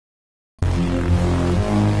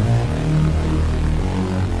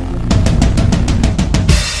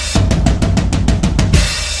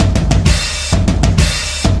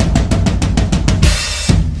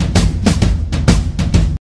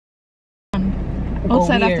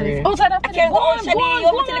Outside after this. Outside after this. Go on.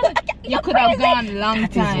 You could have gone a long time.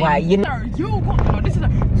 That is why you know. You go. No, this is a,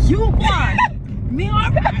 you go on. Me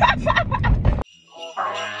alright.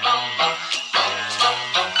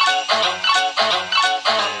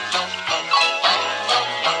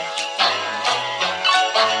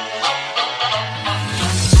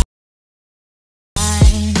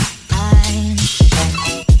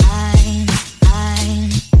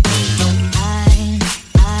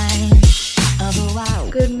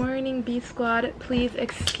 Squad, please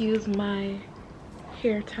excuse my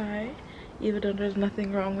hair tie, even though there's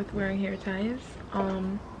nothing wrong with wearing hair ties.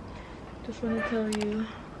 Just want to tell you,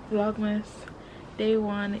 Vlogmas day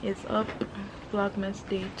 1 is up, Vlogmas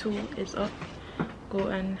day 2 is up. Go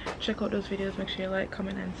and check out those videos. Make sure you like,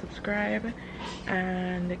 comment and subscribe,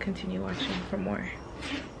 and continue watching for more.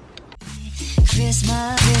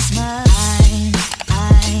 Christmas,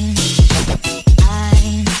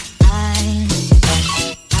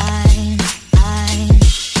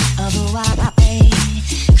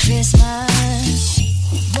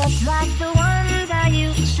 just like the ones I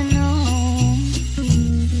used to know.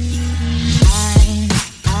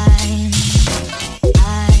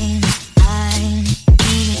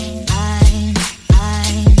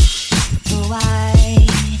 The white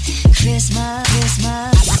Christmas,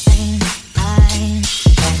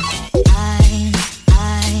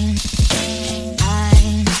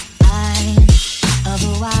 of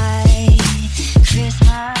the white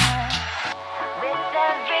Christmas.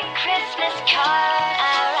 Christmas card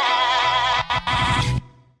I write.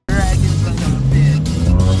 Right, this is a bit.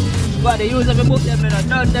 But they use them to put them in a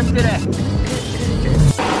turn them to there.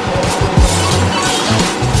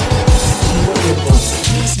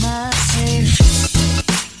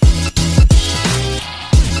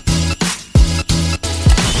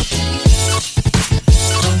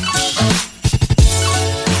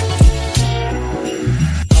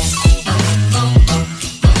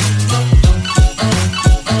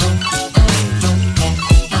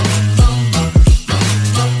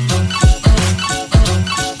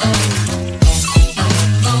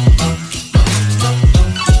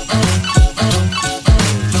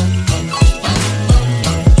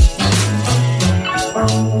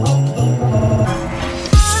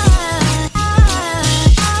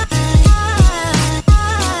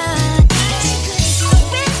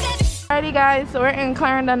 Guys, so we're in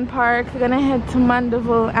Clarendon Park. We're gonna head to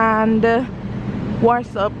Mandeville and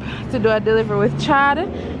Warsop to do a delivery with Chad.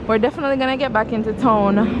 We're definitely gonna get back into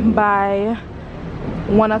town by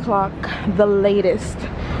 1 o'clock the latest,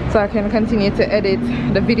 so I can continue to edit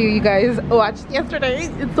the video you guys watched yesterday.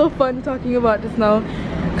 It's so fun talking about this now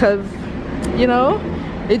because, you know,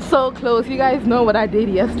 it's so close. You guys know what I did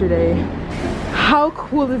yesterday. How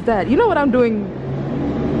cool is that? You know what I'm doing?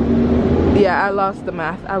 Yeah, I lost the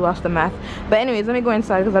math. But anyways, let me go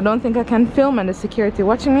inside because I don't think I can film and the security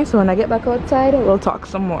watching me. So when I get back outside, we'll talk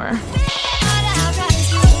some more.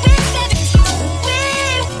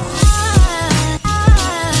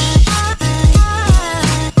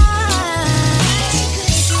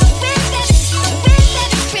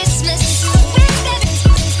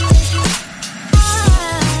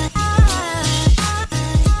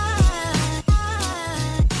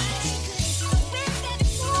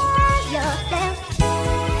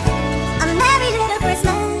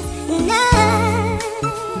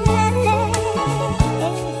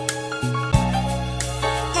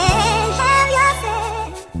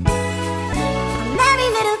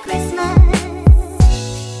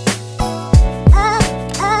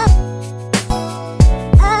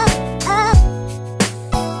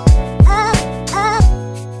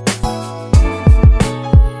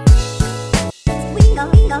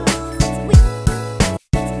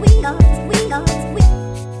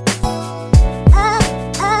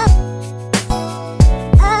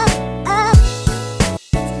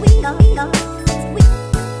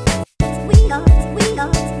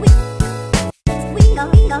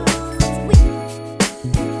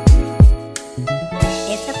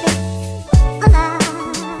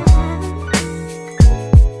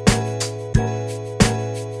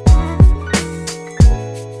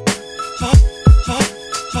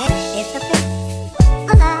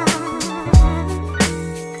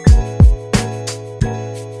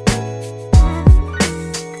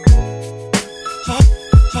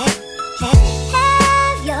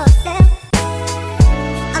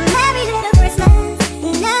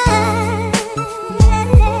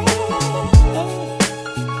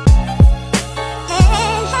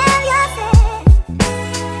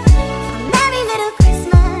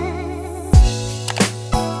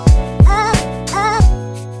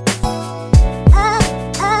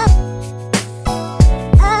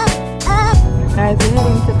 Guys, we're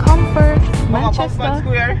heading to Comfort, Manchester. Comfort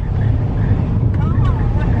Square.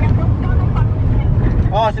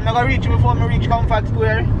 Oh, so I'm going to reach you before I reach Comfort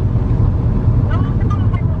Square?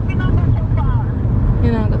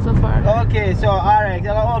 You know, that's so far. Okay, so alright,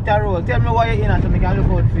 you're out the road. Tell me why you're in so I can look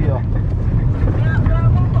out for you.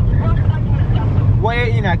 Why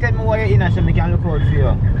you're in? Tell me why you're in so I can look out for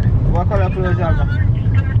you. What color clothes you have?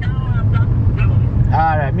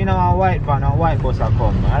 Alright, me know a white van and white bus will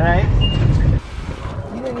come, alright?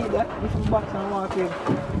 You don't need that. This is box and walk in.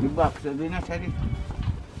 The box, do not set it.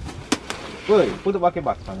 Good, put the back in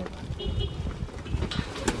box on it.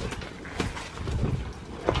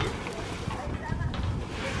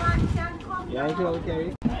 Yeah, it's okay.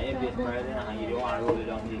 You don't want to roll it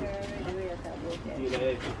down here.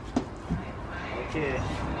 Okay.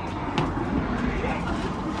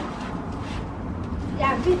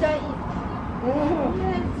 Yeah, we don't eat. Yes,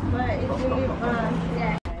 but it's really fun.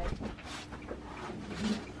 Yeah.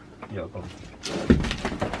 Yeah, come.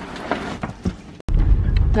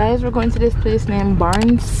 Guys, we're going to this place named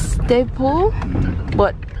Barnstaple,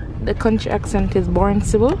 but the country accent is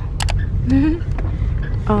Barnstable.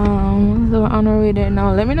 So we're on our way there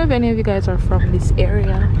now. Let me know if any of you guys are from this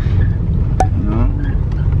area. No,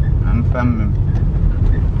 I'm from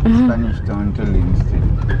Spanish Town to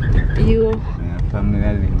Linstead. You? Yeah, family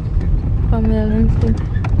at Linstead. Family at Linstead.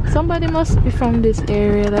 Somebody must be from this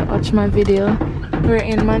area that watched my video. We're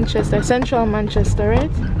in Manchester, central Manchester,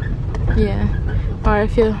 right? Yeah. Or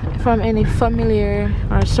if you're from any familiar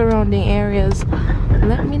or surrounding areas,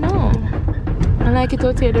 let me know. I like it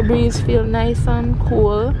out here. The breeze feels nice and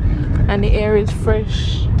cool, and the air is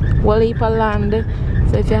fresh. Well, heap of land.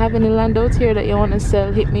 So if you have any land out here that you want to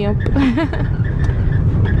sell, hit me up.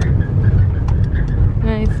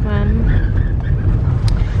 Nice, man.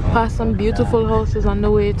 Past some beautiful houses on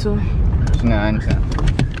the way too. No answer.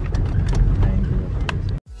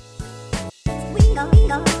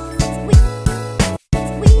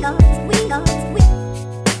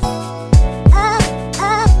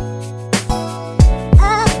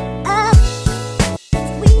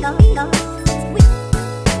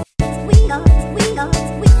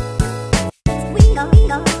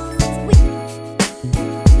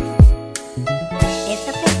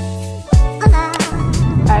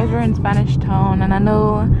 Spanish Town, and I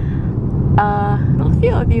know a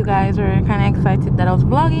few of you guys were kind of excited that I was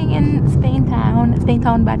vlogging in Spain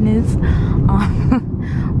Town badness.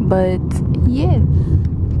 But yes,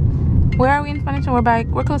 where are we in Spanish Town?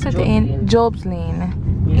 We're closer to Job's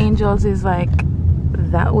Lane. Yeah. Angels is like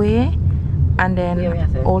that way, and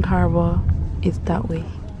then Old Harbor is that way.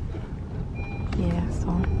 Yeah,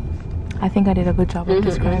 so I think I did a good job of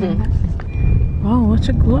describing that. Wow, what's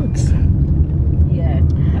your clothes? Yeah.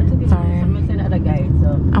 Sorry.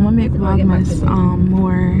 I'm gonna make Vlogmas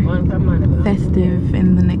more festive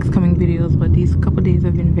in the next coming videos, but these couple days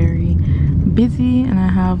have been very busy and I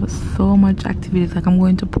have so much activities. Like I'm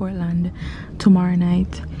going to Portland tomorrow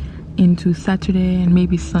night into Saturday and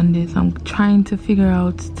maybe Sunday, so I'm trying to figure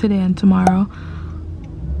out today and tomorrow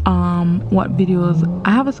what videos.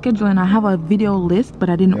 I have a schedule and I have a video list, but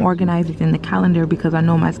I didn't organize it in the calendar because I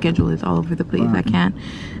know my schedule is all over the place. I can't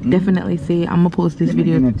definitely say I'm gonna post this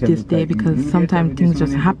video this day because sometimes things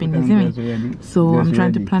just happen, you see me? So I'm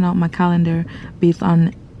trying to plan out my calendar based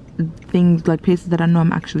on things like places that I know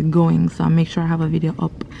I'm actually going, so I'll make sure I have a video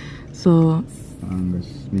up. So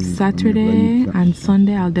Saturday and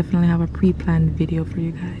Sunday I'll definitely have a pre-planned video for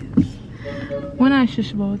you guys. When I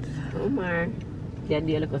shush about Omar.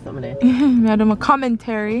 Yeah, look at some of that. We had them a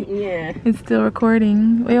commentary. Yeah. It's still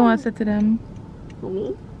recording. What do you want to say to them?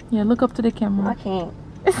 Me? Yeah, look up to the camera. I can't.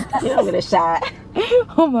 You don't get a shot.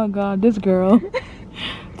 Oh my god, this girl.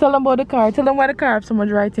 Tell them about the car. Tell them why the car has so much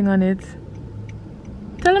writing on it.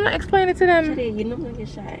 Tell them, explain it to them. You know I'm gonna get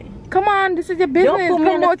shy. Come on, this is your business.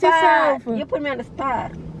 Promote yourself. You put me on the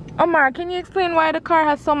spot. Omar, can you explain why the car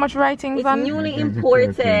has so much writings on it? It's newly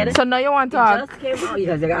imported. So now you want to talk? Just came out.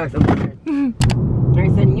 Yes, you got some.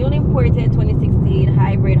 There's a newly imported 2016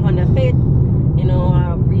 hybrid Honda Fit. You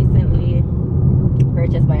know, recently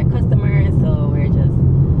purchased by a customer, so we're just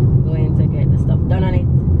going to get the stuff done on it.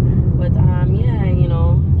 But yeah, you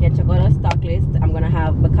know, you can check out our stock list. I'm gonna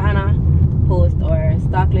have Bicana post our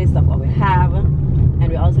stock list of what we have, and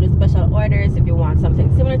we also do special orders if you want something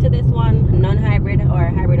similar to this one, non-hybrid or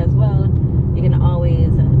hybrid as well. You can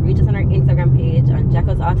always reach us on our Instagram page on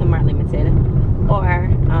Jacko's Auto Mart Limited, or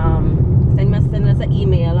send us an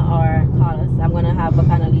email or call us. I'm gonna have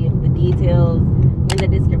Bicana leave the details in the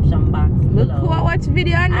description box below. Look who I watch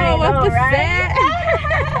video and know what to say.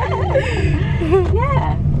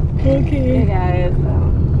 Yeah. Okay. Hey guys.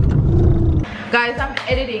 Guys, I'm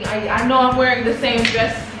editing. I know I'm wearing the same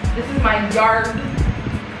dress. This is my yard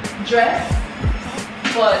dress,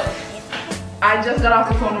 but I just got off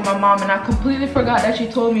the phone with my mom and I completely forgot that she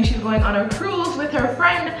told me she's going on a cruise with her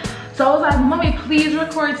friend. So I was like, Mommy, please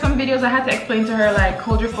record some videos. I had to explain to her, like,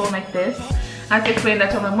 hold your phone like this. I had to explain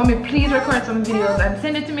that to her, like, Mommy, please record some videos and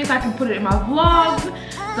send it to me so I can put it in my vlogs.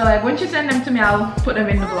 So like, when she send them to me, I'll put them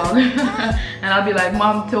in the vlog. And I'll be like,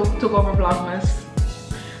 Mom took over Vlogmas.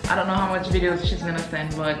 I don't know how much videos she's gonna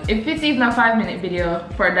send, but if it's even a 5-minute video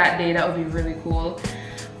for that day, that would be really cool.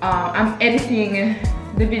 I'm editing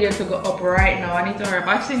the video to go up right now. I need to hurry up.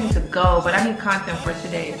 I actually need to go, but I need content for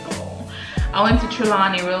today. So I went to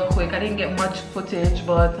Trelawny real quick. I didn't get much footage,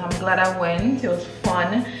 but I'm glad I went. It was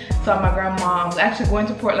fun. Saw my grandma. I'm actually going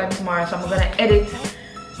to Portland tomorrow, so I'm gonna edit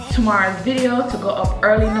tomorrow's video to go up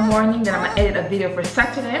early in the morning. Then I'm gonna edit a video for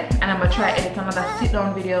Saturday, and I'm gonna try to edit another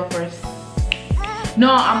sit-down video for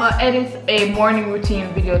no, I'm gonna edit a morning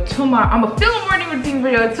routine video tomorrow. I'm gonna film a morning routine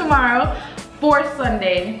video tomorrow for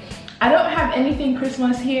Sunday. I don't have anything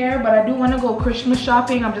Christmas here, but I do want to go Christmas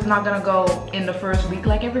shopping. I'm just not gonna go in the first week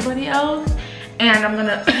like everybody else. And I'm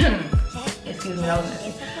gonna excuse me, that was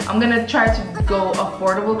messy. I'm gonna try to go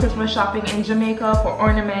affordable Christmas shopping in Jamaica for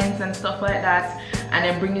ornaments and stuff like that, and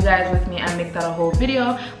then bring you guys with me and make that a whole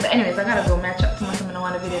video. But anyways, I gotta go match up to myself. I don't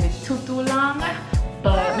want the video to be too long.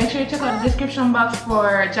 But make sure you check out the description box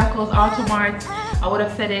for Jacko's Auto Mart. I would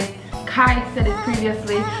have said it, Kai said it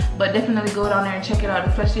previously, but definitely go down there and check it out,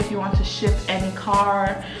 especially if you want to ship any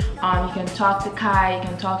car. You can talk to Kai, you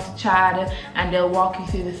can talk to Chad, and they'll walk you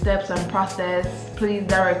through the steps and process. Please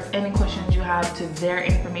direct any questions you have to their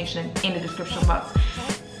information in the description box.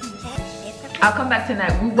 I'll come back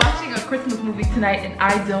tonight. We're watching a Christmas movie tonight and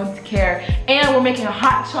I don't care. And we're making a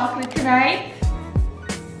hot chocolate tonight.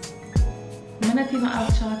 I don't even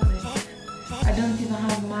have chocolate. I don't even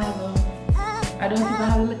have Milo. I don't even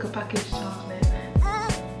have a little packaged chocolate.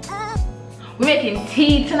 We're making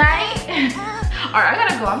tea tonight. Alright, I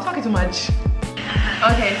gotta go. I'm talking too much.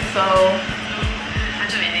 Okay, so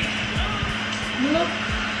look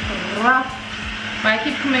rough. But I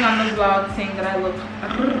keep coming on the vlog saying that I look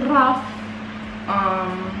rough.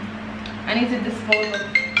 I need to dispose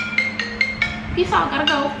of. Peace out, gotta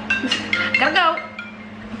go. Gotta go.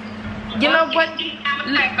 You know what?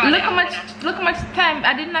 Look how much time.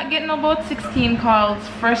 I did not get no about 16 calls.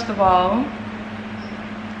 First of all,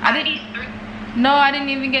 I didn't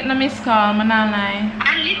even get no missed call. Man, I lie.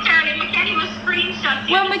 I literally can't even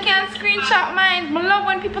screenshot. Well, we can't screenshot mine. I love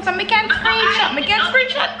when people say me can't screenshot. Me can't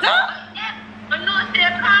screenshot. But no, they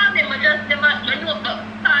call them. I just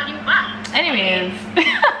call you back. Anyways.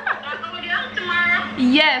 Tomorrow.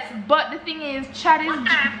 Yes, but the thing is, chat is.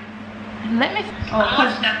 Let me,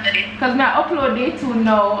 because now I upload day 2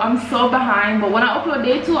 now. I'm so behind, but when I upload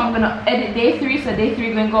day 2, I'm gonna edit day 3, so day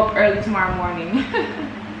 3 gonna go up early tomorrow morning.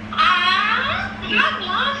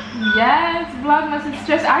 Vlogmas? Yes, Vlogmas is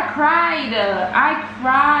stressed. I cried.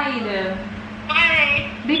 Why?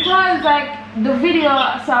 Because like the video,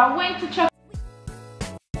 so I went to check